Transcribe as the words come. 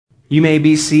You may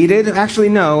be seated. Actually,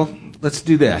 no. Let's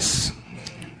do this.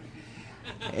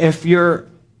 If you're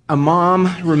a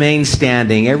mom, remain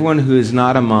standing. Everyone who is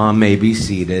not a mom may be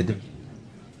seated.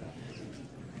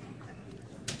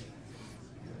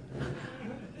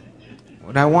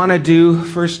 What I want to do,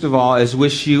 first of all, is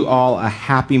wish you all a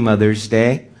happy Mother's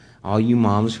Day, all you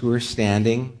moms who are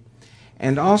standing.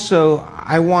 And also,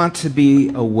 I want to be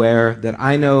aware that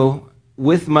I know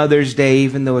with Mother's Day,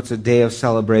 even though it's a day of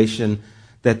celebration,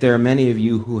 that there are many of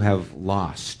you who have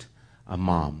lost a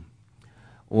mom,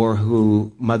 or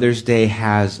who Mother's Day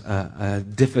has a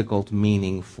difficult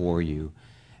meaning for you.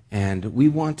 And we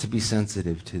want to be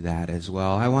sensitive to that as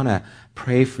well. I want to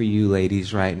pray for you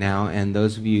ladies right now, and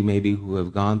those of you maybe who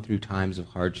have gone through times of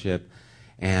hardship,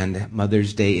 and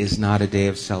Mother's Day is not a day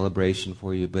of celebration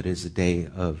for you, but is a day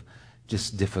of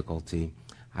just difficulty.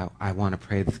 I want to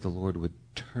pray that the Lord would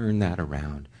turn that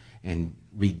around and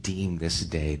redeem this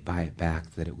day, buy it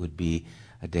back, that it would be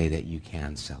a day that you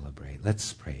can celebrate.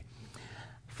 Let's pray.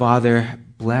 Father,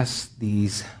 bless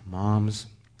these moms,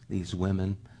 these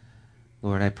women.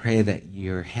 Lord, I pray that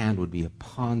your hand would be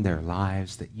upon their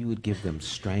lives, that you would give them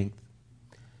strength.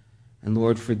 And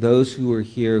Lord, for those who are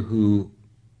here who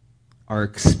are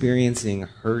experiencing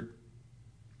hurt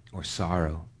or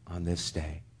sorrow on this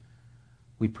day,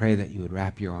 we pray that you would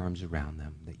wrap your arms around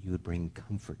them, that you would bring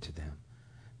comfort to them,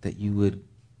 that you would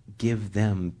give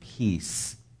them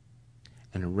peace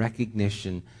and a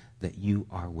recognition that you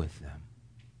are with them.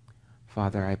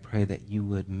 Father, I pray that you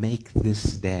would make this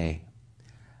day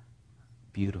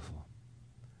beautiful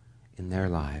in their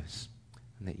lives,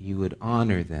 and that you would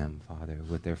honor them, Father,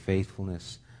 with their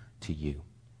faithfulness to you.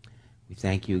 We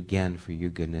thank you again for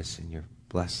your goodness and your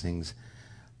blessings,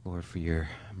 Lord, for your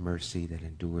mercy that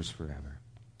endures forever.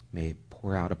 May it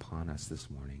pour out upon us this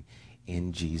morning.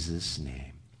 In Jesus'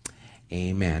 name,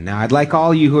 amen. Now, I'd like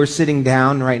all you who are sitting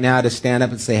down right now to stand up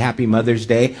and say Happy Mother's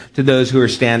Day to those who are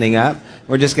standing up.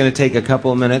 We're just going to take a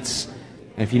couple of minutes.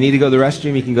 And if you need to go to the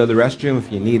restroom, you can go to the restroom. If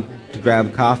you need to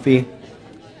grab coffee.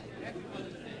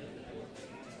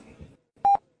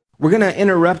 We're going to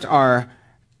interrupt our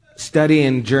study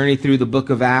and journey through the book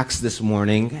of Acts this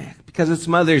morning because it's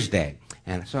Mother's Day.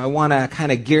 And so I want to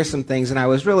kind of gear some things, and I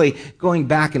was really going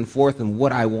back and forth on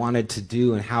what I wanted to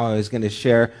do and how I was going to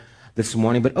share this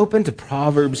morning. But open to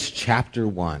Proverbs chapter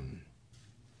 1.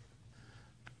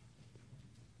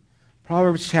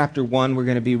 Proverbs chapter 1, we're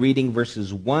going to be reading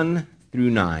verses 1 through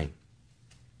 9.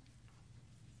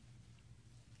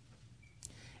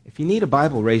 If you need a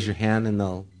Bible, raise your hand and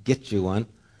they'll get you one.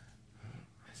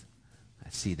 I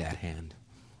see that hand.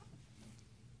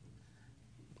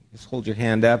 Just hold your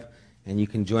hand up and you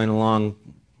can join along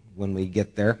when we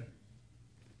get there.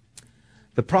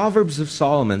 The Proverbs of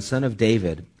Solomon, son of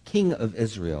David, king of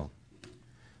Israel,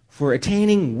 for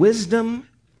attaining wisdom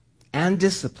and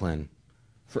discipline,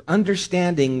 for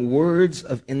understanding words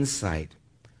of insight,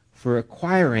 for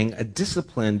acquiring a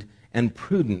disciplined and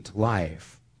prudent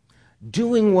life,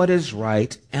 doing what is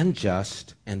right and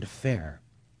just and fair,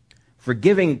 for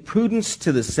giving prudence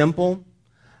to the simple,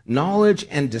 knowledge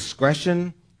and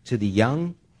discretion to the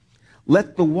young.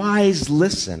 Let the wise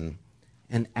listen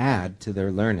and add to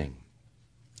their learning.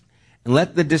 And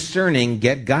let the discerning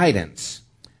get guidance,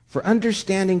 for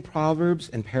understanding proverbs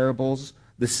and parables,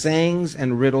 the sayings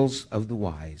and riddles of the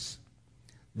wise.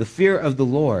 The fear of the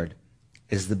Lord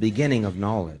is the beginning of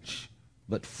knowledge,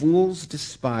 but fools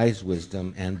despise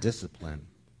wisdom and discipline.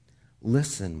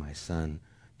 Listen, my son,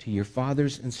 to your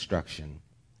father's instruction,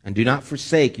 and do not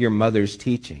forsake your mother's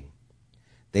teaching.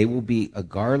 They will be a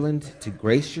garland to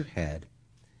grace your head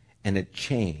and a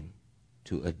chain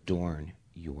to adorn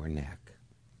your neck.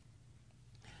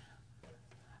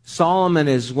 Solomon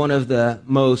is one of the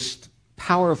most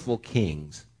powerful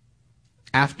kings.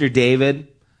 After David,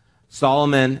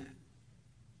 Solomon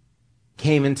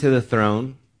came into the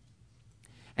throne,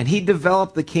 and he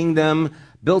developed the kingdom,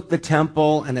 built the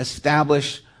temple, and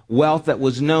established wealth that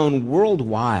was known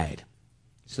worldwide,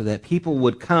 so that people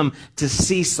would come to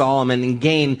see Solomon and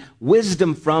gain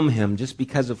wisdom from him just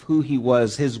because of who he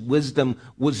was. His wisdom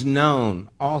was known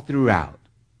all throughout.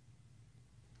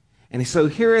 And so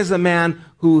here is a man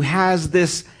who has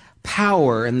this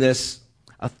power and this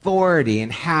authority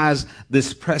and has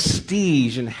this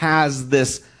prestige and has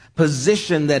this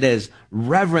position that is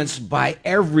reverenced by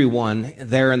everyone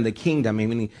there in the kingdom. I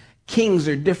mean, kings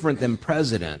are different than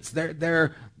presidents.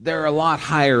 They're a lot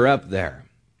higher up there.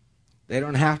 They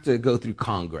don't have to go through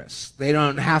Congress. They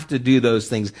don't have to do those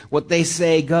things. What they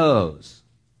say goes.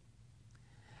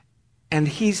 And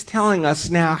he's telling us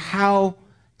now how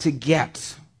to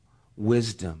get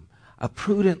wisdom, a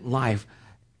prudent life,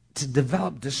 to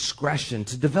develop discretion,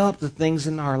 to develop the things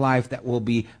in our life that will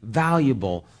be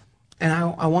valuable. And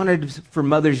I wanted, for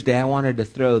Mother's Day, I wanted to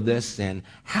throw this in.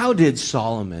 How did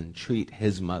Solomon treat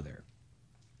his mother?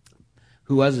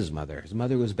 Who was his mother? His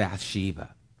mother was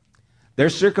Bathsheba. Their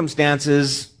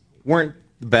circumstances weren't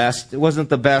the best. It wasn't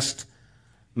the best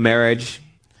marriage.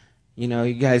 You know,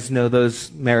 you guys know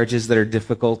those marriages that are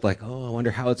difficult, like, oh, I wonder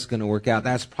how it's going to work out.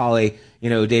 That's probably,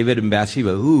 David and Bathsheba.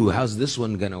 Ooh, how's this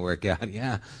one going to work out?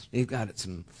 Yeah, they've got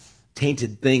some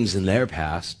tainted things in their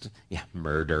past. Yeah,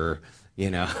 murder,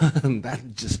 that's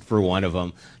just for one of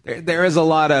them. There is a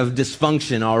lot of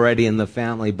dysfunction already in the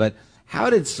family, but how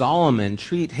did Solomon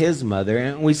treat his mother?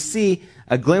 And we see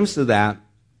a glimpse of that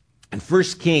in 1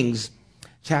 Kings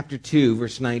chapter 2,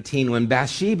 verse 19. When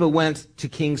Bathsheba went to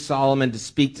King Solomon to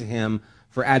speak to him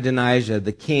for Adonijah,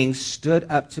 the king stood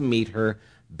up to meet her,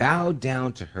 bowed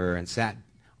down to her, and sat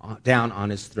down on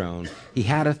his throne. He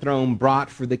had a throne brought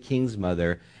for the king's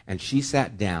mother, and she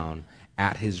sat down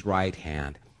at his right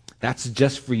hand. That's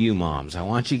just for you moms. I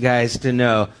want you guys to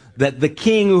know that the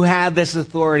king who had this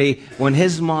authority, when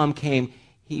his mom came,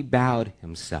 he bowed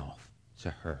himself to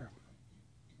her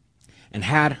and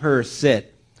had her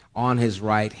sit on his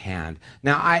right hand.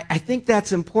 Now, I think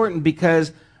that's important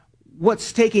because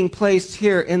what's taking place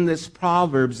here in this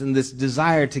Proverbs and this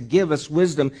desire to give us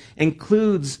wisdom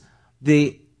includes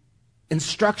the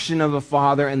instruction of a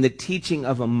father and the teaching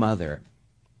of a mother.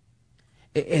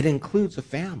 It includes a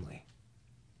family.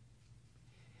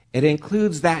 It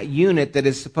includes that unit that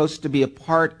is supposed to be a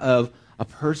part of a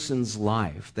person's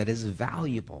life that is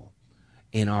valuable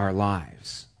in our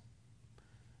lives.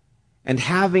 And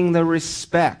having the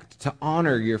respect to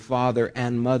honor your father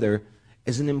and mother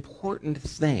is an important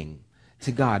thing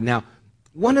to God. Now,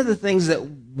 one of the things that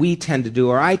we tend to do,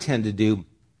 or I tend to do,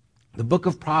 the book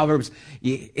of Proverbs,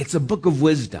 it's a book of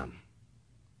wisdom.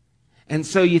 And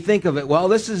so you think of it, well,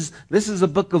 this is a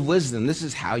book of wisdom. This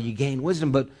is how you gain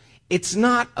wisdom. But it's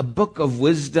not a book of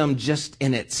wisdom just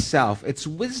in itself. It's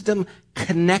wisdom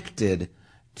connected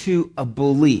to a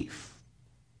belief.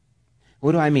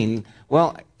 What do I mean?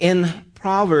 Well, in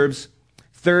Proverbs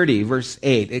 30, verse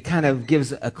 8, it kind of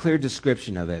gives a clear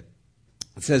description of it.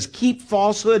 It says, "Keep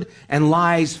falsehood and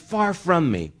lies far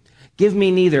from me. Give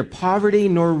me neither poverty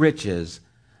nor riches,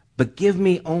 but give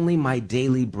me only my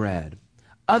daily bread.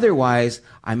 Otherwise,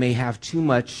 I may have too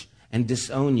much and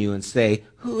disown you and say,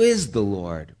 'Who is the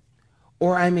Lord?'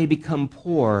 Or I may become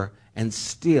poor and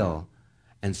steal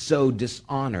and so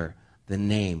dishonor the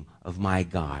name of my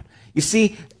God." You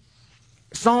see,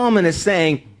 Solomon is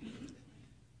saying,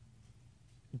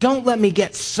 don't let me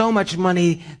get so much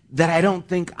money that I don't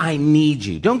think I need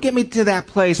you. Don't get me to that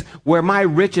place where my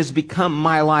riches become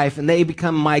my life and they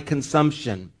become my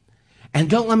consumption. And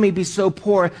don't let me be so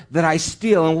poor that I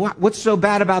steal. And what's so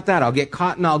bad about that? I'll get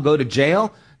caught and I'll go to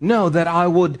jail? No, that I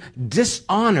would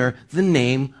dishonor the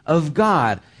name of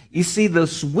God. You see,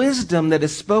 this wisdom that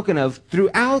is spoken of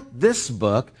throughout this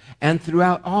book and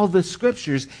throughout all the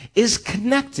scriptures is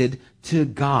connected to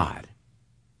God.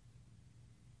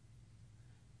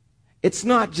 It's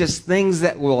not just things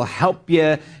that will help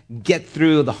you get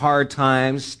through the hard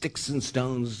times. Sticks and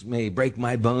stones may break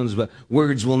my bones, but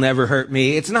words will never hurt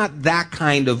me. It's not that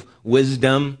kind of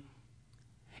wisdom.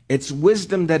 It's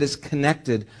wisdom that is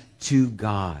connected to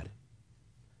God.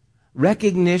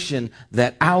 Recognition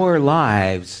that our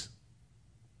lives,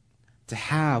 to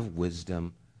have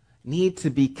wisdom, need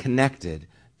to be connected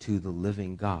to the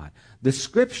living God. The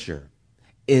Scripture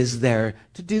is there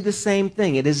to do the same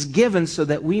thing. It is given so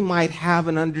that we might have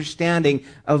an understanding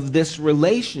of this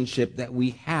relationship that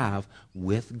we have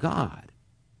with God.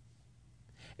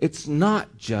 It's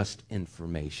not just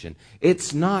information.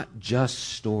 It's not just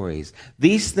stories.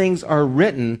 These things are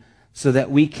written so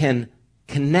that we can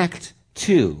connect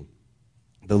to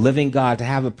the living God, to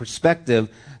have a perspective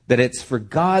that it's for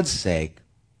God's sake,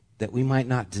 that we might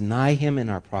not deny him in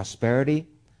our prosperity,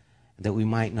 that we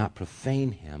might not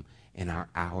profane him in our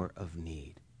hour of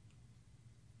need.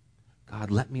 God,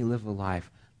 let me live a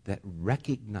life that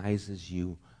recognizes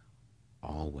you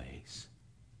always.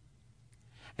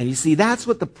 And you see, that's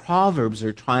what the Proverbs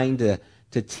are trying to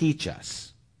teach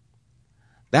us.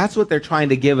 That's what they're trying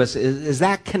to give us, is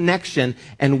that connection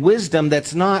and wisdom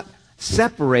that's not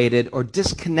separated or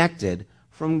disconnected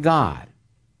from God.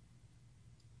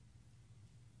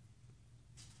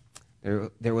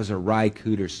 There was a Ry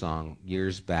Cooder song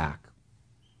years back.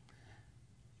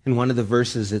 In one of the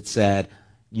verses it said,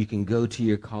 you can go to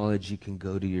your college, you can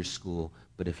go to your school,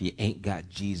 but if you ain't got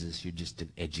Jesus, you're just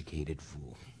an educated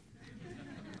fool.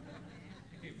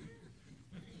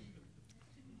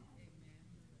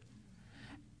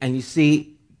 And you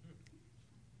see,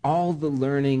 all the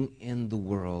learning in the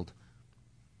world,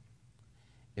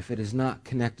 if it is not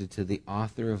connected to the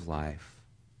author of life,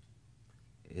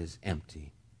 is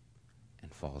empty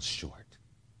and falls short.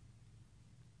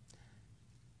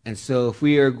 And so if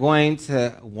we are going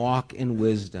to walk in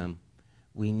wisdom,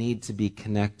 we need to be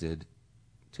connected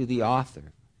to the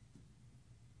author.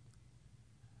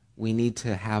 We need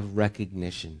to have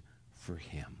recognition for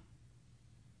him.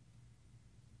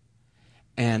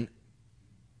 And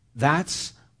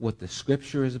that's what the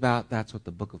Scripture is about. That's what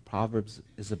the book of Proverbs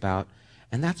is about.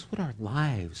 And that's what our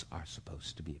lives are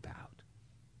supposed to be about.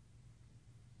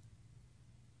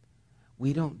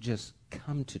 We don't just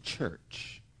come to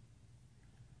church.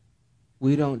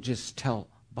 We don't just tell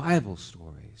Bible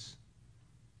stories.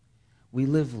 We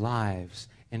live lives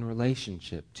in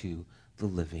relationship to the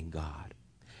living God.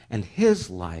 And his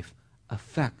life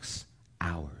affects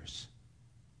ours.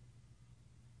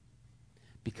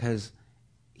 Because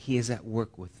he is at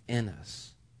work within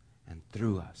us and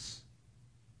through us.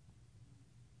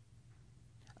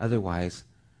 Otherwise,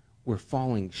 we're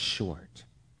falling short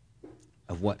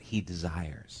of what he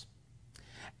desires.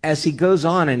 As he goes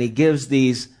on and he gives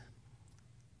these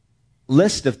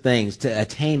list of things to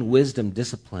attain wisdom,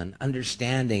 discipline,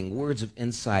 understanding, words of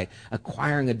insight,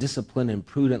 acquiring a disciplined and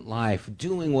prudent life,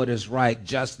 doing what is right,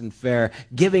 just and fair,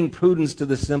 giving prudence to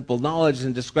the simple, knowledge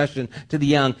and discretion to the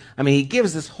young. I mean, he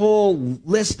gives this whole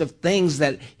list of things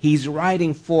that he's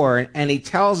writing for, and he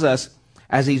tells us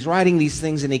as he's writing these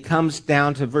things, and he comes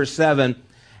down to verse 7,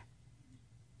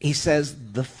 he says,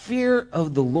 the fear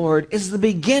of the Lord is the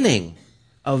beginning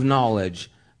of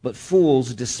knowledge, but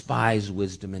fools despise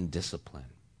wisdom and discipline.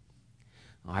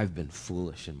 Oh, I've been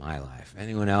foolish in my life.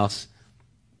 Anyone else?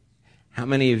 How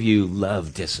many of you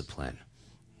love discipline?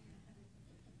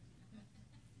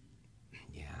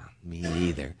 Yeah, me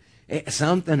neither.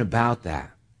 Something about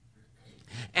that.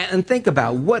 And think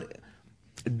about what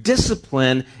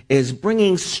discipline is: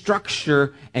 bringing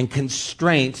structure and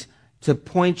constraint to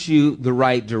point you the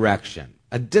right direction.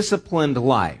 A disciplined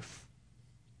life.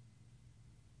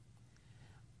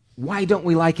 Why don't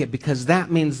we like it? Because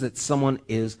that means that someone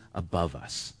is above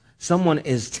us. Someone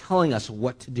is telling us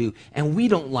what to do, and we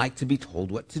don't like to be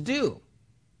told what to do.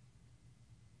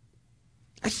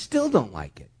 I still don't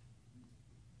like it.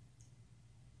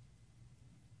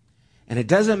 And it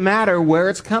doesn't matter where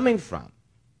it's coming from.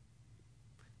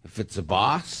 If it's a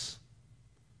boss,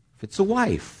 if it's a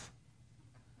wife.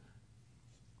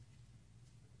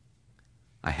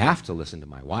 I have to listen to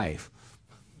my wife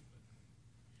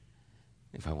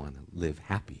if I want to live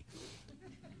happy.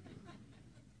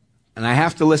 And I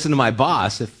have to listen to my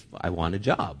boss if I want a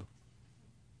job.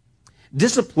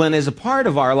 Discipline is a part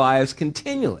of our lives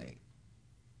continually.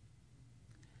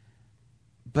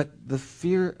 But the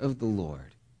fear of the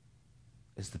Lord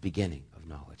is the beginning of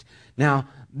knowledge. Now,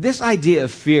 this idea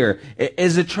of fear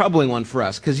is a troubling one for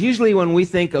us, because usually when we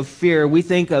think of fear, we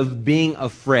think of being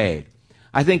afraid.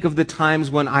 I think of the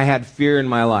times when I had fear in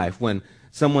my life, when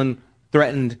someone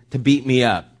threatened to beat me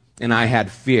up, and I had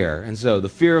fear. And so the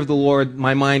fear of the Lord,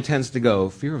 my mind tends to go,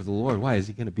 fear of the Lord, why is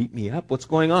he going to beat me up? What's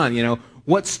going on? You know,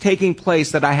 what's taking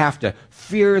place that I have to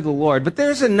fear the Lord? But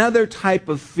there's another type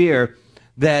of fear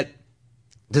that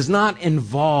does not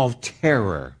involve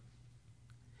terror.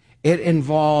 It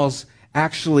involves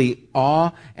actually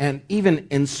awe and even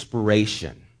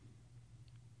inspiration.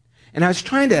 And I was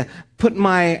trying to put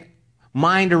my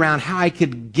mind around how I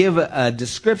could give a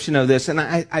description of this, and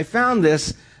I found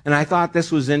this, and I thought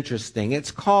this was interesting.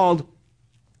 It's called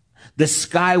the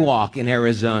Skywalk in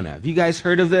Arizona. Have you guys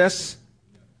heard of this?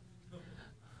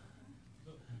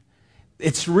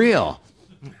 It's real.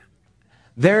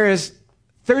 There is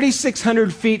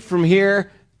 3,600 feet from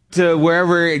here to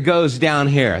wherever it goes down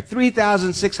here.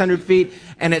 3,600 feet,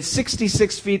 and it's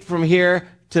 66 feet from here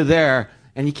to there.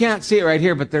 And you can't see it right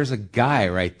here, but there's a guy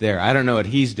right there. I don't know what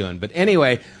he's doing. But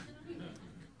anyway,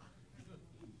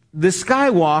 the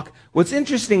Skywalk, what's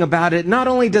interesting about it, not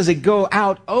only does it go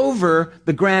out over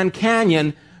the Grand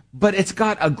Canyon, but it's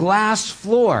got a glass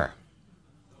floor.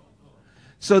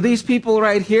 So these people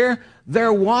right here,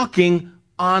 they're walking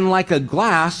on like a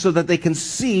glass so that they can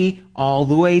see all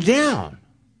the way down.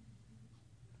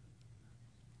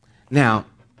 Now,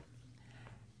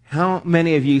 how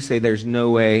many of you say there's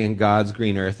no way in God's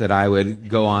green earth that I would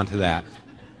go on to that?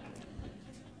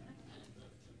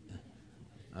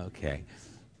 Okay.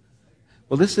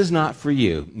 Well, this is not for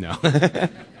you. No.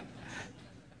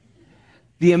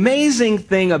 The amazing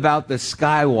thing about the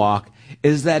Skywalk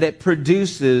is that it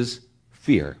produces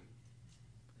fear.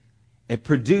 It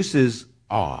produces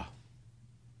awe.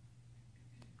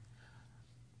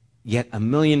 Yet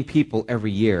 1 million people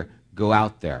every year go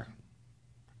out there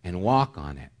and walk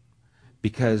on it.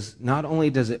 Because not only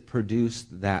does it produce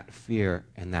that fear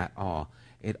and that awe,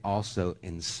 it also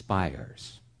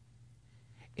inspires.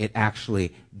 It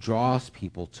actually draws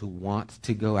people to want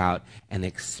to go out and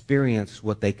experience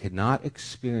what they could not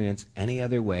experience any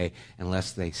other way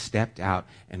unless they stepped out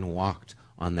and walked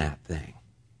on that thing.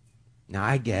 Now,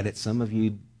 I get it. Some of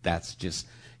you, that's just,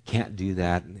 can't do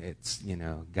that. It's,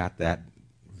 got that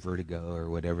vertigo or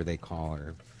whatever they call it,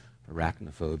 or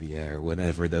arachnophobia or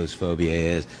whatever those phobia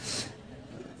is.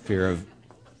 Fear of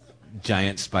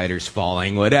giant spiders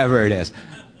falling, whatever it is.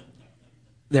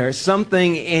 There's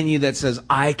something in you that says,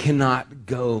 I cannot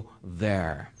go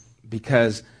there.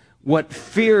 Because what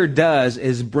fear does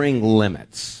is bring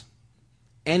limits.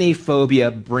 Any phobia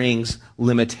brings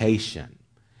limitation.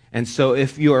 And so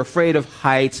if you're afraid of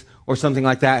heights or something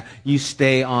like that, you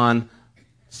stay on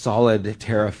solid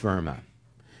terra firma.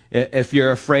 If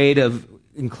you're afraid of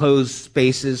enclosed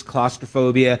spaces,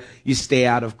 claustrophobia, you stay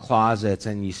out of closets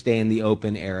and you stay in the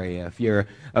open area. If you're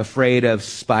afraid of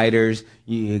spiders,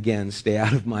 you again stay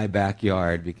out of my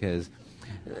backyard because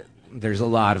there's a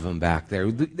lot of them back there.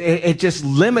 It just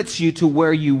limits you to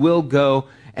where you will go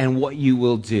and what you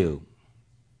will do.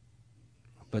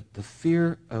 But the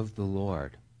fear of the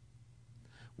Lord,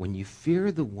 when you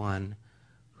fear the one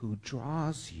who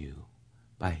draws you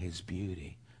by his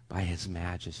beauty, by his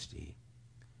majesty,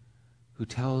 who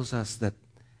tells us that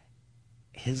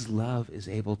his love is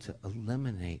able to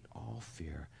eliminate all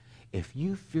fear. If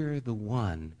you fear the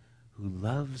one who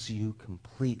loves you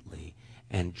completely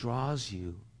and draws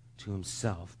you to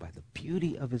himself by the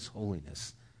beauty of his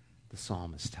holiness, the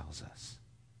psalmist tells us,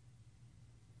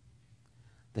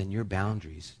 then your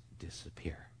boundaries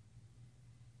disappear.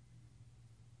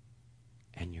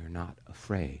 And you're not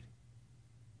afraid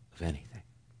of anything.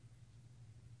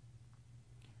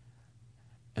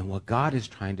 And what God is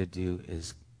trying to do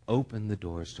is open the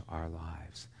doors to our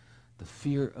lives. The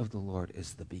fear of the Lord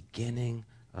is the beginning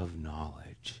of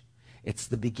knowledge. It's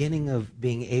the beginning of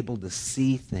being able to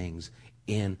see things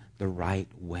in the right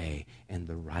way and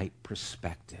the right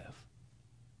perspective.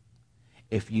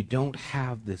 If you don't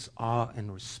have this awe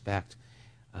and respect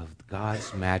of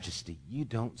God's majesty, you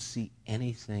don't see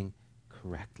anything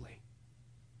correctly.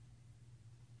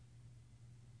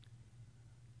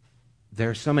 There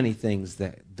are so many things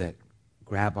that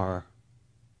grab our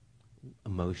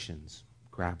emotions,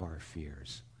 grab our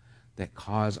fears, that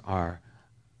cause our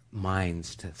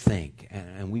minds to think,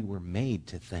 and we were made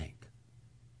to think.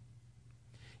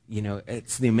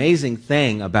 It's the amazing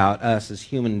thing about us as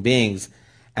human beings,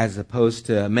 as opposed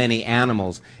to many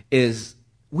animals, is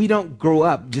we don't grow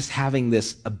up just having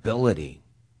this ability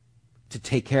to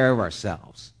take care of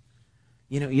ourselves.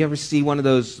 You ever see one of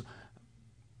those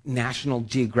National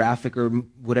Geographic or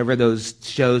whatever those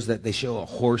shows that they show a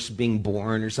horse being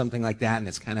born or something like that, and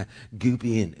it's kind of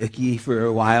goopy and icky for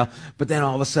a while, but then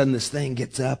all of a sudden this thing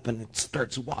gets up and it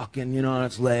starts walking, on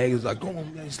its legs, it's like, oh,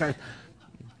 and it starts.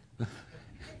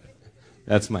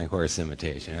 That's my horse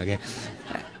imitation, okay?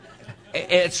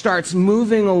 It starts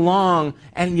moving along,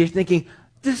 and you're thinking,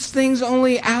 this thing's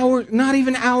only not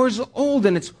even hours old,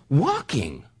 and it's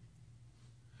walking.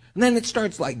 And then it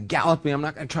starts like galloping. I'm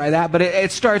not going to try that, but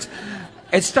it starts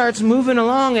moving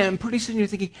along, and pretty soon you're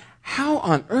thinking, how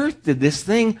on earth did this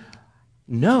thing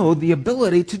know the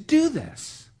ability to do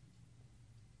this?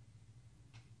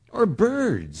 Or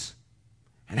birds,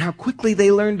 and how quickly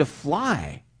they learn to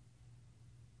fly.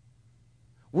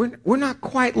 We're not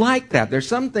quite like that. There's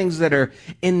some things that are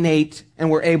innate and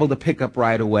we're able to pick up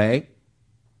right away.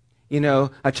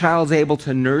 A child's able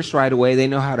to nurse right away. They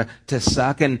know how to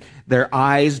suck, and their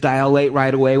eyes dilate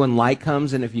right away when light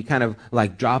comes, and if you kind of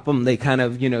like drop them, they kind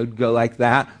of, go like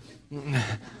that.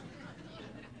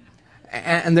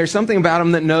 And there's something about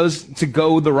them that knows to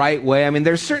go the right way. I mean,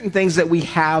 there's certain things that we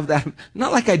have that,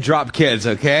 not like I drop kids,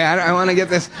 okay? I want to get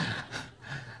this,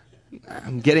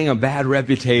 I'm getting a bad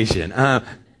reputation.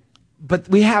 But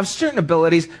we have certain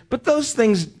abilities, but those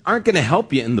things aren't going to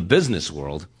help you in the business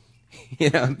world.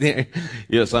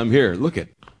 Yes, I'm here. Look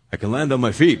I can land on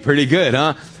my feet pretty good,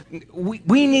 huh?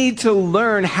 We need to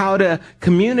learn how to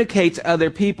communicate to other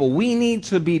people. We need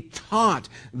to be taught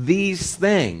these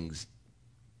things.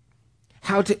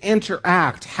 How to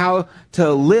interact, how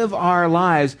to live our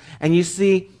lives. And you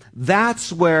see,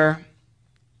 that's where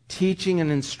teaching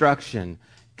and instruction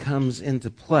comes into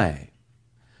play.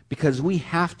 Because we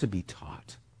have to be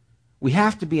taught. We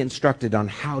have to be instructed on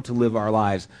how to live our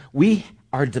lives. We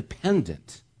are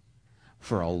dependent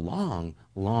for a long,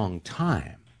 long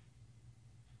time.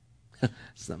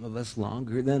 Some of us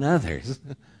longer than others.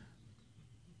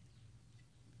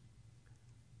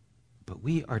 But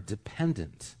we are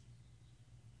dependent,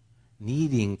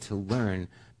 needing to learn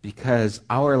because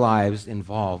our lives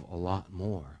involve a lot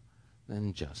more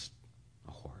than just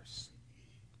a horse.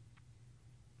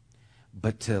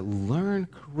 But to learn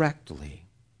correctly,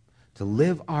 to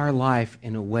live our life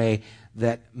in a way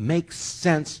that makes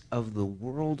sense of the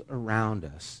world around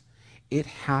us, it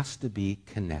has to be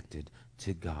connected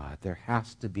to God. There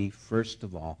has to be, first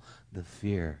of all, the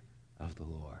fear of the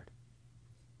Lord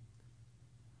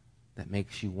that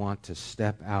makes you want to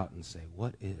step out and say,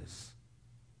 what is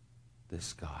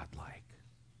this God like?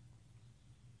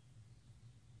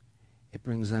 It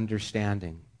brings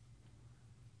understanding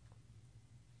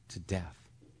to death.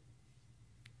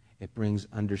 It brings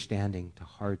understanding to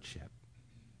hardship.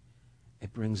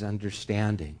 It brings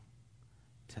understanding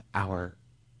to our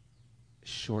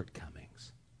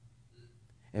shortcomings.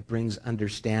 It brings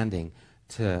understanding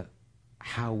to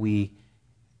how we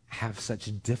have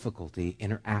such difficulty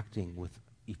interacting with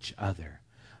each other.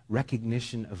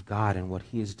 Recognition of God and what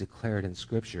He has declared in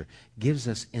Scripture gives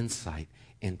us insight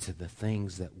into the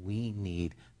things that we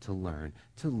need to learn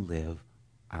to live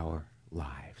our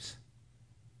lives.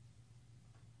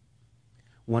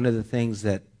 One of the things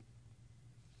that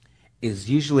is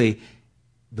usually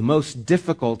the most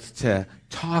difficult to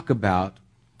talk about,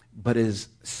 but is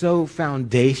so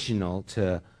foundational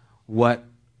to what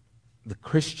the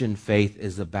Christian faith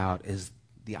is about, is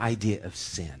the idea of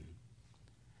sin.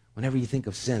 Whenever you think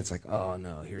of sin, it's like, oh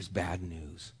no, here's bad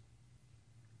news.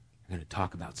 We're going to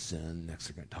talk about sin. Next,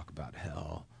 we're going to talk about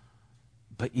hell.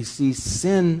 But you see,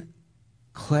 sin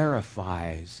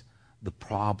clarifies the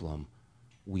problem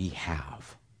we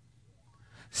have.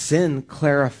 Sin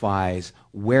clarifies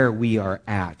where we are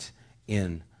at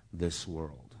in this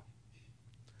world.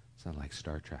 Sound like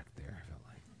Star Trek there, I felt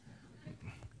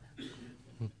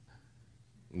like.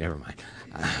 Never mind.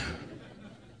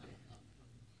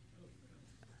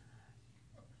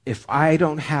 If I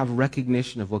don't have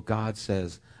recognition of what God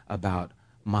says about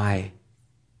my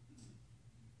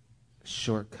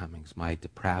shortcomings, my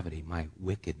depravity, my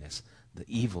wickedness, the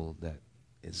evil that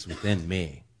is within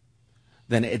me,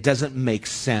 then it doesn't make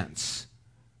sense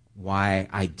why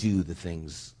I do the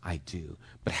things I do.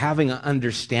 But having an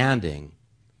understanding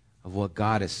of what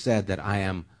God has said, that I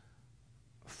am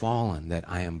fallen, that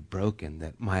I am broken,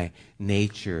 that my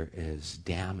nature is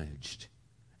damaged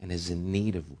and is in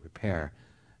need of repair,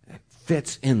 it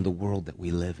fits in the world that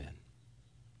we live in.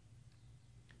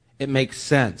 It makes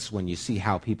sense when you see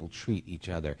how people treat each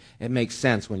other. It makes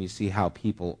sense when you see how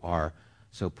people are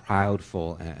so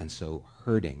proudful and so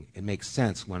hurting. It makes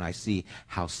sense when I see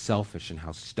how selfish and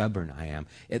how stubborn I am.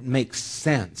 It makes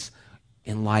sense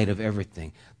in light of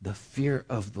everything. The fear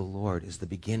of the Lord is the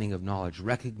beginning of knowledge.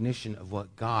 Recognition of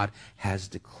what God has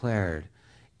declared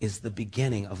is the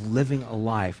beginning of living a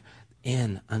life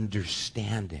in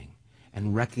understanding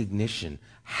and recognition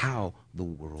how the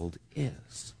world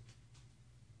is.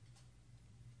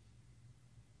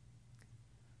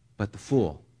 But the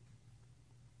fool,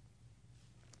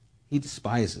 he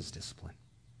despises discipline.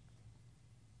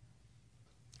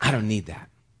 I don't need that.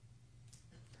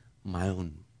 My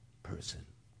own person.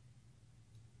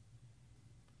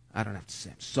 I don't have to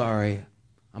say, I'm sorry.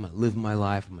 I'm going to live my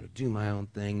life. I'm going to do my own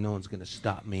thing. No one's going to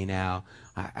stop me now.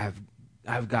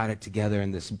 I've got it together,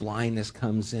 and this blindness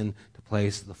comes into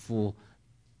place. The fool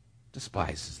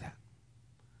despises that.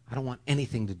 I don't want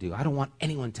anything to do. I don't want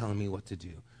anyone telling me what to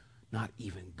do. Not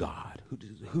even God. Who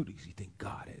does he think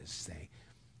God is? Say,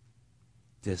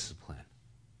 discipline.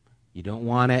 You don't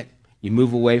want it. You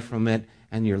move away from it,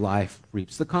 and your life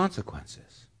reaps the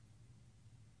consequences.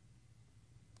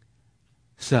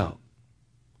 So,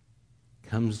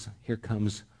 here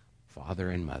comes father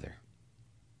and mother.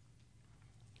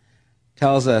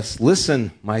 Tells us,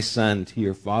 listen, my son, to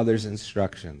your father's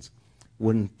instructions.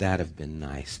 Wouldn't that have been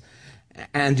nice?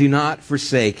 And do not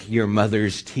forsake your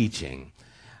mother's teaching.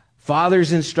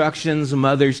 Father's instructions,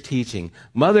 mother's teaching.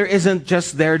 Mother isn't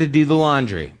just there to do the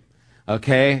laundry,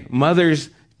 okay? Mother's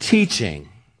teaching.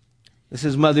 This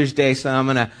is Mother's Day, so I'm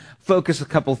going to focus a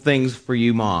couple things for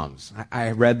you moms. I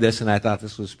read this and I thought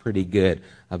this was pretty good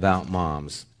about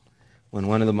moms. When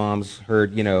one of the moms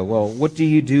heard, well, what do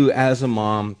you do as a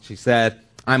mom? She said,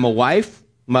 I'm a wife,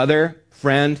 mother,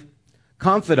 friend,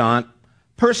 confidant,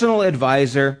 personal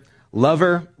advisor,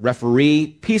 lover, referee,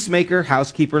 peacemaker,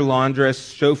 housekeeper, laundress,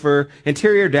 chauffeur,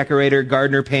 interior decorator,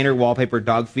 gardener, painter, wallpaper,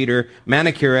 dog feeder,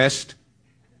 manicurist,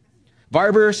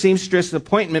 barber, seamstress,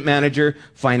 appointment manager,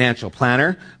 financial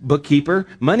planner, bookkeeper,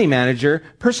 money manager,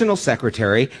 personal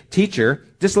secretary, teacher,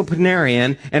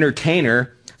 disciplinarian,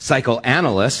 entertainer,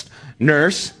 psychoanalyst,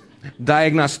 nurse,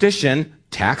 diagnostician,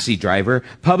 taxi driver,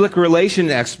 public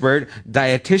relation expert,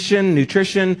 dietitian,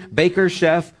 nutrition, baker,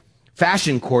 chef,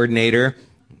 fashion coordinator,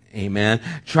 Amen.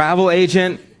 Travel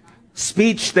agent,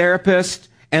 speech therapist,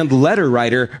 and letter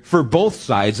writer for both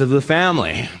sides of the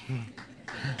family.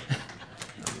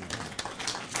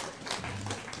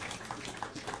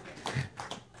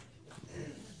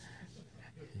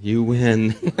 You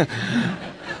win.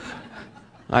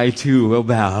 I too will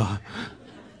bow.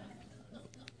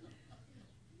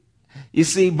 You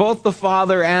see, both the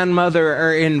father and mother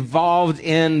are involved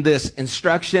in this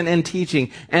instruction and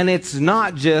teaching. And it's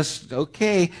not just,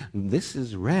 okay, this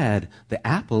is red. The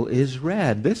apple is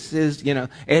red. This is,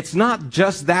 it's not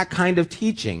just that kind of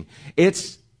teaching.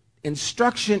 It's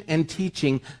instruction and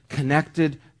teaching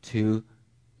connected to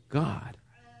God.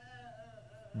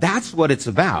 That's what it's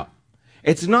about.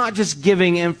 It's not just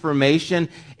giving information,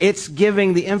 it's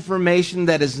giving the information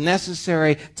that is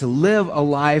necessary to live a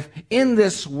life in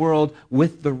this world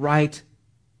with the right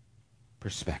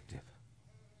perspective.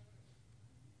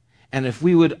 And if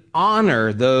we would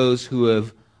honor those who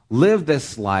have lived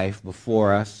this life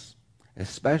before us,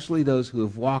 especially those who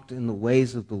have walked in the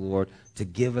ways of the Lord to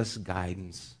give us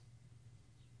guidance,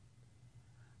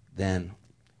 then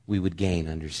we would gain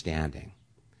understanding.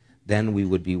 Then we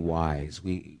would be wise.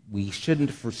 We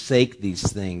shouldn't forsake these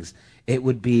things. It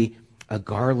would be a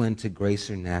garland to grace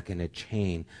her neck and a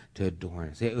chain to adorn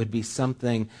us. It would be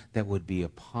something that would be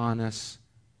upon us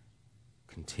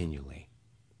continually.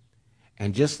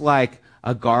 And just like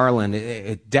a garland,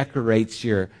 it decorates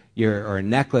your or a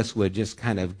necklace would just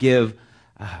kind of give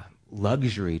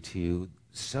luxury to you.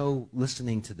 So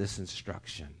listening to this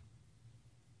instruction,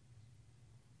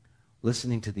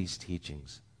 listening to these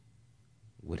teachings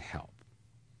would help.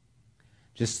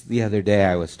 Just the other day,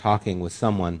 I was talking with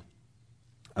someone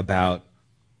about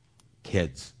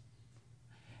kids.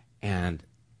 And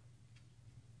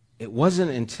it wasn't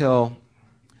until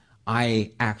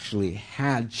I actually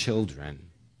had children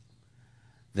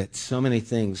that so many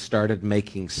things started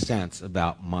making sense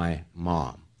about my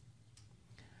mom.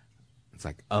 It's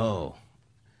like, oh,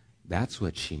 that's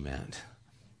what she meant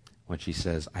when she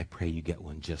says, I pray you get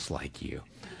one just like you.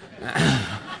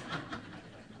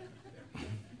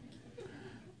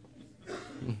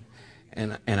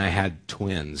 And I had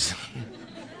twins.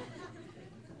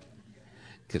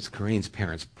 Because Corinne's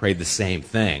parents prayed the same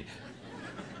thing.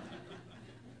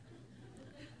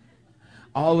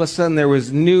 All of a sudden there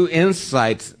was new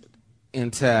insight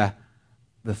into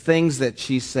the things that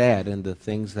she said and the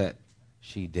things that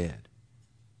she did.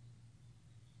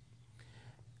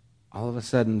 All of a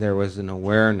sudden there was an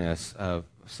awareness of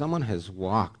someone has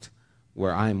walked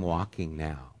where I'm walking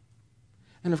now.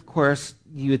 And of course,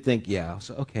 you would think, yeah,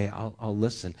 so okay, I'll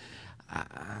listen.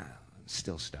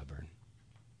 Still stubborn.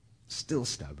 Still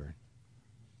stubborn.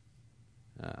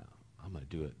 I'm going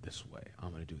to do it this way. I'm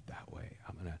going to do it that way.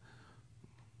 I'm going to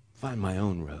find my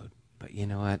own road. But you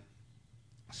know what?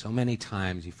 So many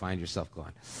times you find yourself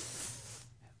going,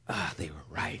 they were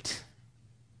right.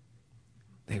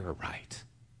 They were right.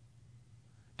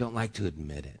 Don't like to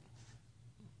admit it.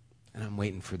 And I'm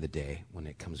waiting for the day when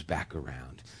it comes back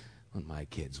around, when my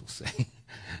kids will say,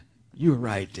 you were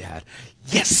right, Dad.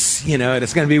 Yes!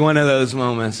 It's going to be one of those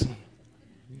moments.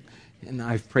 And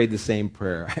I've prayed the same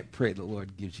prayer. I pray the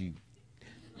Lord gives you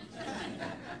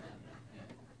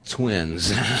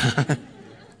twins.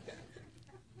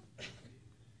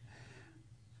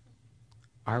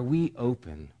 Are we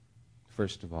open,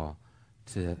 first of all,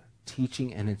 to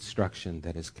teaching and instruction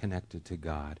that is connected to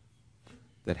God,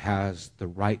 that has the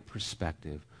right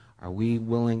perspective? Are we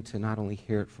willing to not only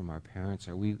hear it from our parents,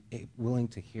 are we willing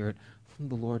to hear it from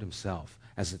the Lord himself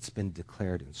as it's been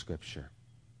declared in Scripture?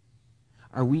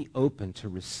 Are we open to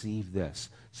receive this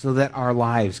so that our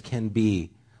lives can be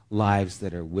lives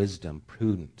that are wisdom,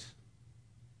 prudent,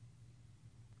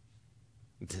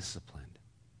 disciplined?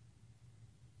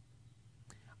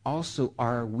 Also,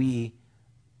 are we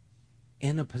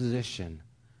in a position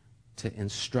to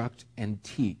instruct and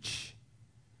teach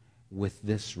with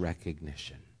this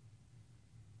recognition?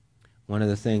 One of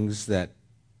the things that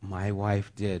my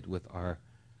wife did with our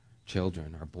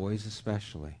children, our boys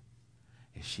especially,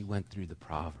 is she went through the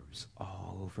Proverbs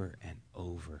all over and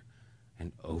over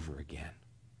and over again.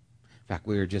 In fact,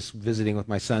 we were just visiting with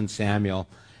my son Samuel,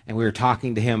 and we were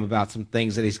talking to him about some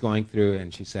things that he's going through,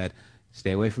 and she said,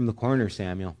 stay away from the corner,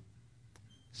 Samuel.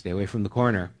 Stay away from the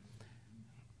corner.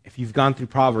 If you've gone through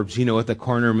Proverbs, you know what the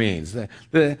corner means.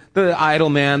 The idle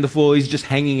man, the fool, he's just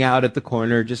hanging out at the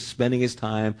corner, just spending his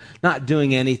time, not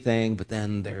doing anything. But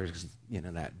then there's,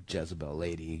 that Jezebel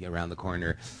lady around the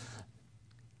corner.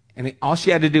 And all she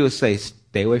had to do was say,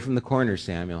 stay away from the corner,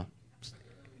 Samuel.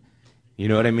 You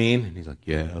know what I mean? And he's like,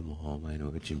 yeah, Mom, I know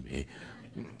what you mean.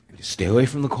 Just stay away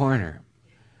from the corner.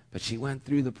 But she went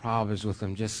through the Proverbs with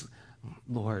him, just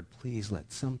Lord, please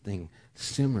let something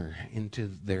simmer into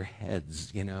their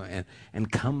heads,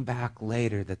 and come back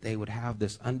later, that they would have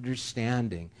this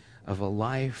understanding of a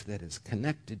life that is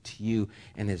connected to you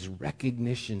and is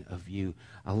recognition of you,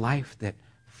 a life that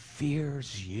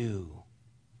fears you,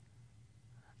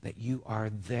 that you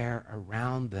are there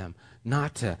around them,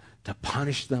 not to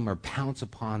punish them or pounce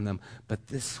upon them, but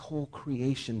this whole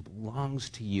creation belongs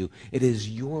to you. It is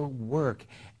your work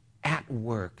at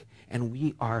work, and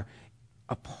we are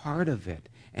a part of it.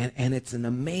 And it's an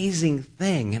amazing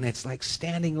thing, and it's like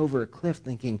standing over a cliff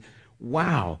thinking,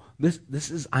 wow, this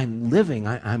is, I'm living,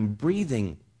 I'm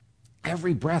breathing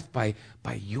every breath by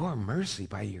your mercy,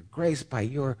 by your grace, by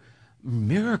your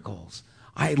miracles.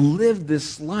 I live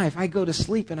this life. I go to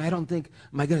sleep and I don't think,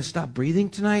 am I going to stop breathing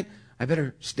tonight? I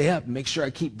better stay up and make sure I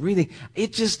keep breathing.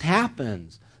 It just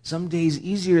happens. Some days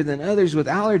easier than others with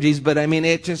allergies, but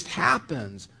it just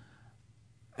happens.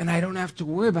 And I don't have to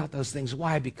worry about those things.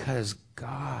 Why? Because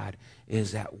God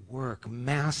is at work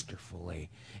masterfully,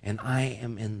 and I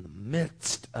am in the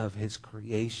midst of his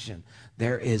creation.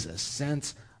 There is a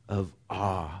sense of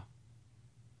awe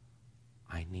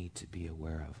I need to be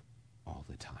aware of all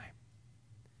the time.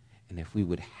 And if we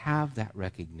would have that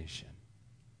recognition,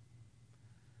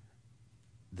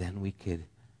 then we could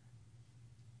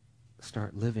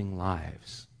start living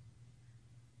lives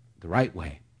the right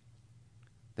way,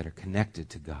 that are connected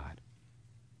to God,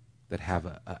 that have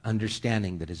an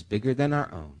understanding that is bigger than our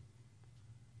own,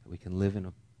 that we can live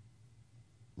in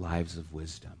lives of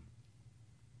wisdom.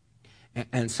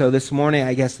 And so this morning,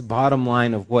 I guess the bottom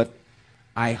line of what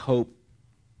I hope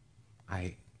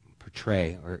I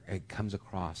portray or it comes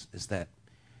across is that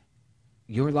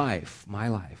your life, my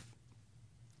life,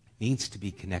 needs to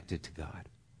be connected to God.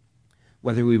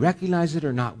 Whether we recognize it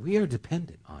or not, we are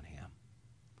dependent on him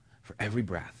for every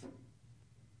breath.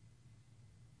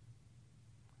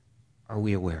 Are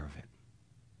we aware of it?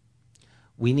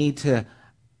 We need to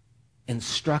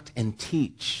instruct and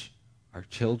teach our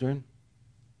children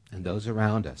and those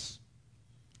around us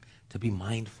to be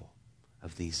mindful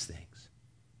of these things,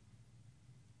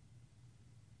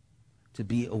 to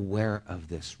be aware of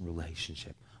this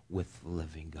relationship with the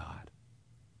living God,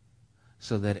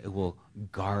 so that it will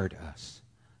guard us,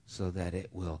 so that it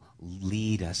will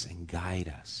lead us and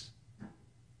guide us.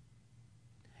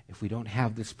 If we don't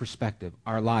have this perspective,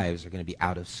 our lives are going to be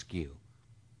out of skew.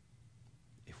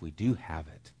 If we do have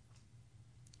it,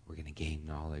 we're going to gain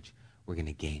knowledge. We're going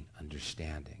to gain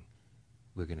understanding.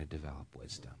 We're going to develop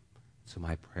wisdom. So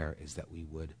my prayer is that we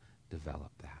would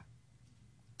develop that.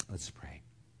 Let's pray.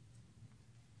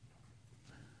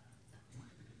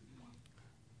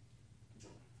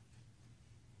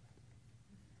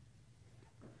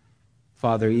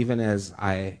 Father, even as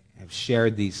I have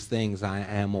shared these things, I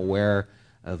am aware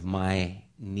of my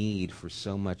need for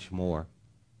so much more.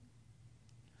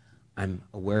 I'm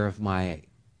aware of my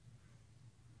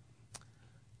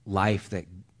life that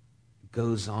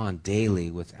goes on daily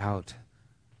without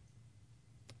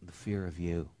the fear of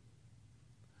you,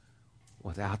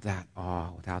 without that awe,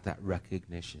 without that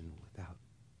recognition, without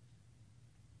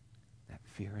that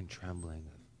fear and trembling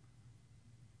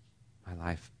of my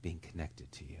life being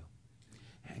connected to you.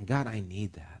 And God, I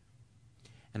need that.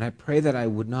 And I pray that I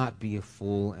would not be a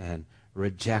fool and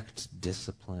reject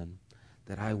discipline,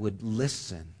 that I would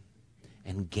listen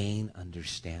and gain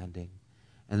understanding,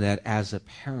 and that as a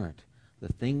parent,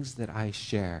 the things that I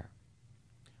share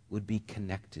would be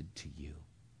connected to you.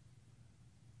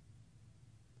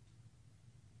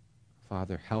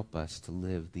 Father, help us to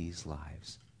live these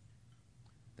lives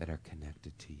that are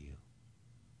connected to you.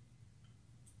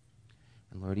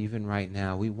 And Lord, even right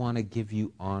now, we want to give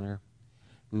you honor.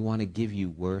 We want to give you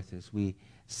worth as we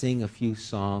sing a few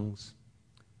songs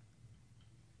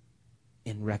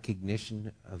in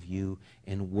recognition of you,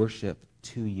 in worship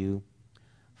to you.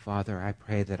 Father, I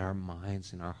pray that our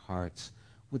minds and our hearts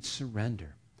would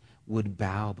surrender, would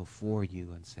bow before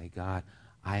you and say, God,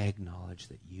 I acknowledge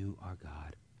that you are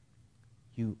God.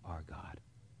 You are God.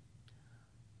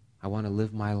 I want to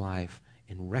live my life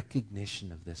in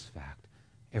recognition of this fact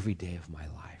every day of my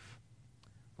life.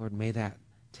 Lord, may that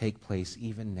take place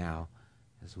even now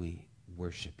as we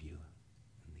worship you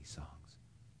in these songs.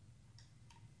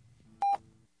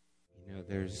 You know,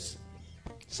 there's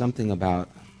something about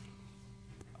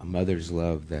a mother's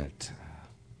love that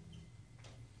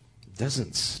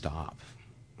doesn't stop.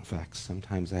 In fact,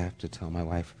 sometimes I have to tell my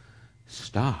wife,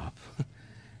 stop.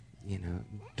 You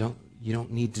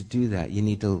don't need to do that. You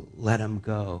need to let him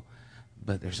go.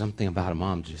 But there's something about a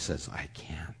mom that just says, I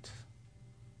can't.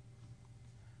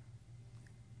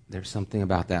 There's something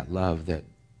about that love that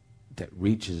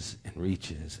reaches and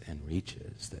reaches and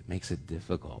reaches that makes it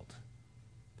difficult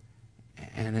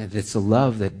And it's a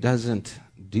love that doesn't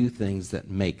do things that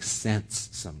make sense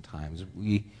sometimes.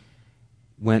 We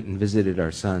went and visited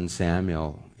our son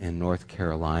Samuel in North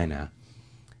Carolina.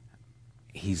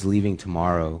 He's leaving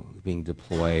tomorrow, being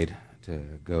deployed to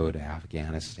go to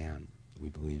Afghanistan, we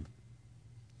believe.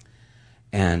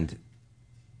 And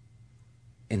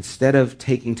instead of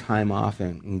taking time off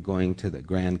and going to the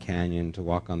Grand Canyon to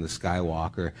walk on the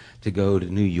skywalk or to go to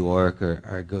New York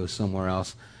or go somewhere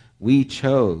else, we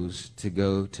chose to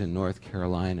go to North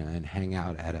Carolina and hang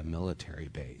out at a military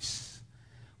base.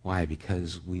 Why?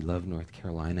 Because we love North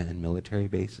Carolina and military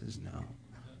bases? No.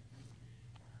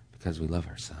 Because we love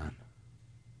our son.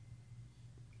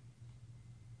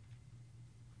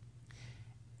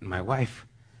 My wife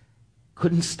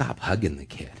couldn't stop hugging the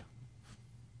kid.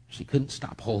 She couldn't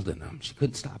stop holding him. She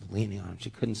couldn't stop leaning on him.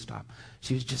 She couldn't stop.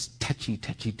 She was just touchy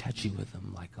with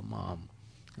him like a mom.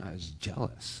 I was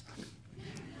jealous.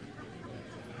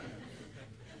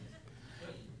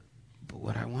 But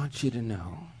what I want you to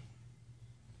know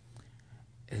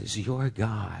is your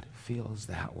God feels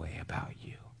that way about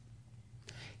you.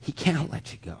 He can't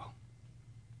let you go.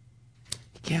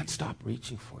 He can't stop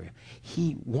reaching for you.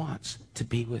 He wants to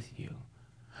be with you.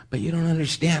 But you don't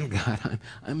understand, God.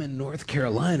 I'm in North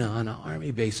Carolina on an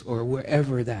army base or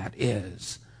wherever that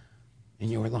is in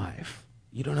your life.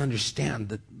 You don't understand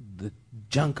the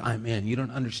junk I'm in. You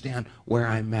don't understand where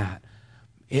I'm at.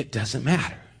 It doesn't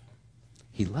matter.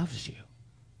 He loves you.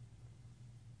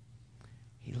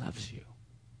 He loves you.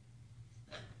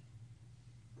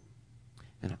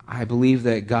 And I believe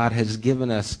that God has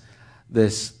given us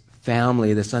this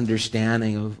family, this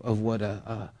understanding of what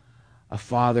a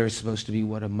father is supposed to be,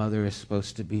 what a mother is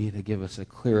supposed to be, to give us a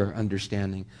clearer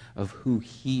understanding of who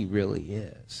he really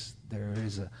is. There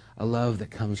is a love that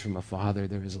comes from a father.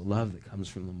 There is a love that comes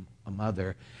from a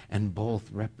mother, and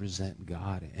both represent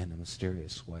God in a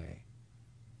mysterious way.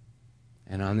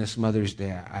 And on this Mother's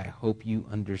Day, I hope you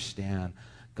understand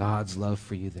God's love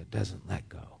for you that doesn't let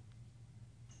go.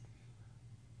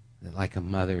 That like a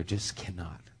mother just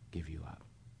cannot give you up,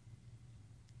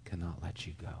 cannot let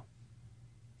you go.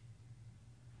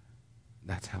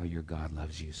 That's how your God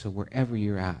loves you. So wherever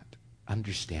you're at,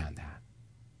 understand that,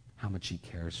 how much he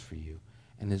cares for you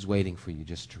and is waiting for you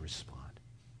just to respond,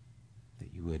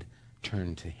 that you would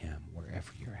turn to him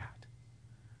wherever you're at.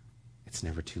 It's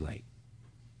never too late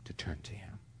to turn to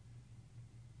him.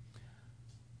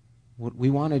 What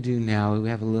we want to do now, we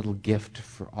have a little gift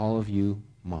for all of you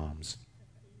moms.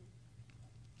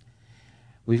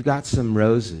 We've got some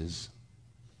roses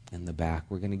in the back.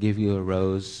 We're going to give you a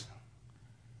rose.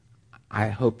 I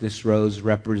hope this rose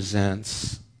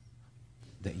represents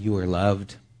that you are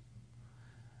loved,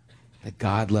 that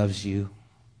God loves you.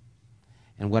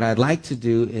 And what I'd like to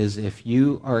do is, if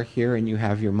you are here and you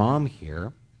have your mom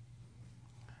here,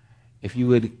 if you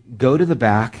would go to the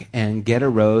back and get a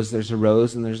rose. There's a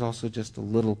rose, and there's also just a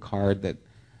little card that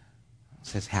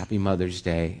says Happy Mother's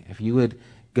Day. If you would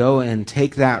go and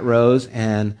take that rose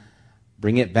and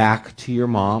bring it back to your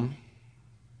mom.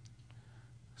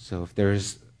 So if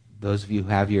there's those of you who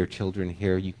have your children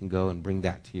here, you can go and bring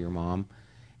that to your mom.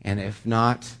 And if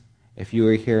not, if you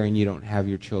are here and you don't have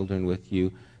your children with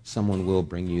you, someone will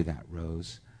bring you that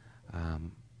rose.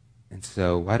 And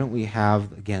so why don't we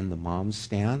have, again, the moms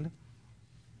stand?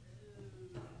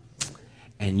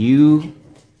 And you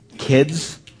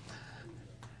kids,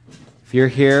 if you're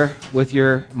here with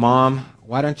your mom,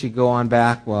 why don't you go on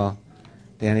back? Well,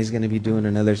 Danny's going to be doing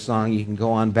another song. You can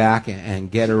go on back and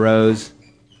get a rose.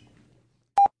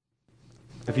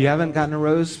 If you haven't gotten a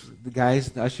rose, the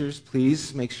guys, the ushers,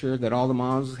 please make sure that all the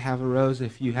moms have a rose.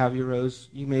 If you have your rose,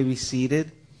 you may be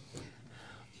seated.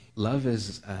 Love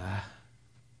is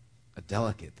a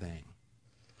delicate thing,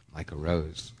 like a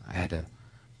rose. I had to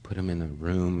put them in a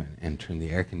room and turn the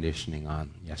air conditioning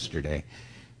on yesterday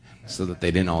so that they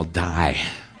didn't all die.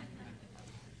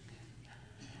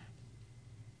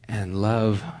 And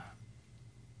love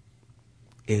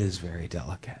is very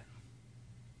delicate.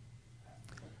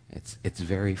 It's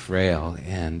very frail,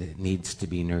 and it needs to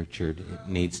be nurtured. It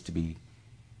needs to be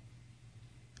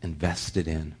invested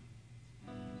in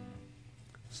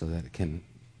so that it can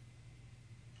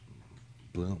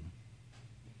bloom.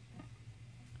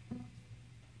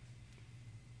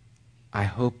 I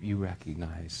hope you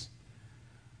recognize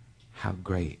how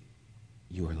great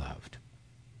you are loved.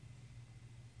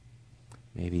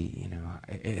 Maybe,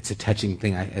 it's a touching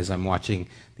thing as I'm watching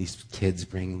these kids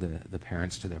bring the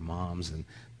parents to their moms, and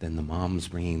then the moms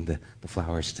bringing the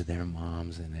flowers to their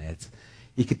moms. And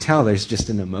you could tell there's just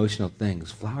an emotional thing.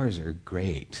 Flowers are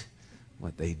great,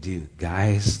 what they do.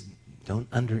 Guys, don't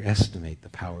underestimate the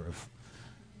power of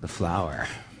the flower.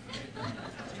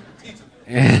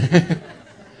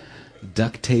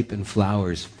 Duct tape and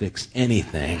flowers fix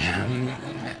anything.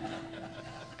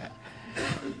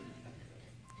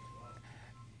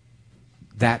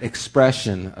 That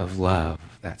expression of love,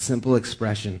 that simple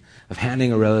expression of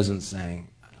handing a rose and saying,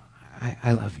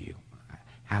 I love you.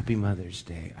 Happy Mother's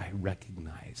Day. I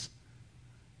recognize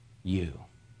you.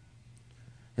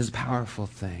 Is a powerful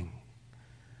thing.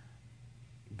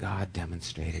 God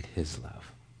demonstrated his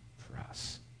love for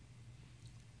us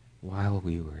while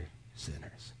we were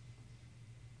sinners.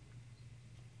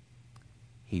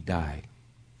 He died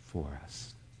for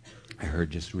us. I heard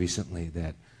just recently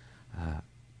that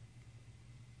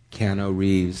Keanu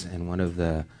Reeves and one of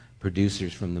the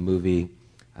producers from the movie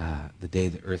The Day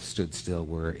the Earth Stood Still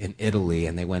were in Italy,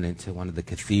 and they went into one of the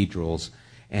cathedrals.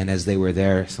 And as they were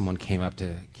there, someone came up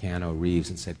to Keanu Reeves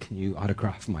and said, "Can you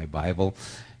autograph my Bible?"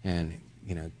 And,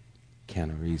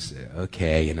 Keanu Reeves said,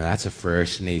 "Okay, that's a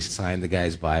first." And he signed the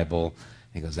guy's Bible.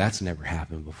 And he goes, "That's never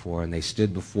happened before." And they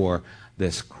stood before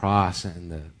this cross,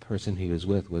 and the person he was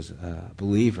with was a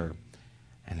believer.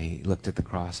 And he looked at the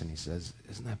cross and he says,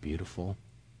 "Isn't that beautiful?"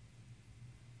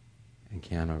 And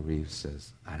Keanu Reeves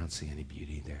says, "I don't see any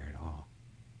beauty there at all."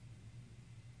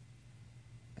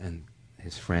 And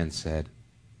his friend said,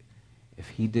 "If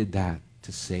he did that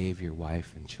to save your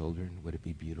wife and children, would it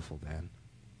be beautiful then?"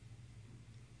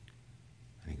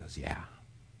 And he goes, "Yeah,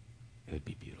 it would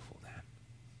be beautiful then."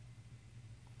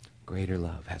 Greater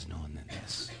love has no one than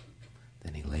this,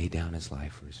 than he laid down his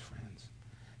life for his friends.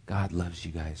 God loves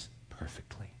you guys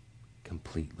perfectly,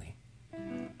 completely.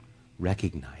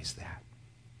 Recognize that.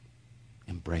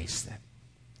 Embrace it.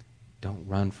 Don't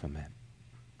run from it.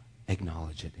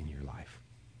 Acknowledge it in your life.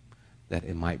 That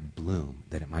it might bloom,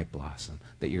 that it might blossom,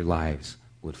 that your lives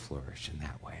would flourish in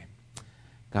that way.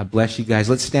 God bless you guys.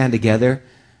 Let's stand together.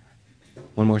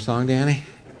 One more song, Danny.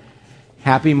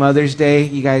 Happy Mother's Day.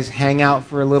 You guys hang out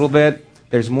for a little bit.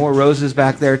 There's more roses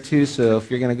back there too, so if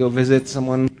you're going to go visit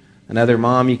someone, another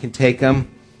mom, you can take them.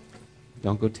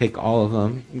 Don't go take all of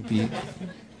them.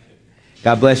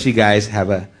 God bless you guys. Have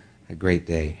a great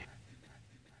day.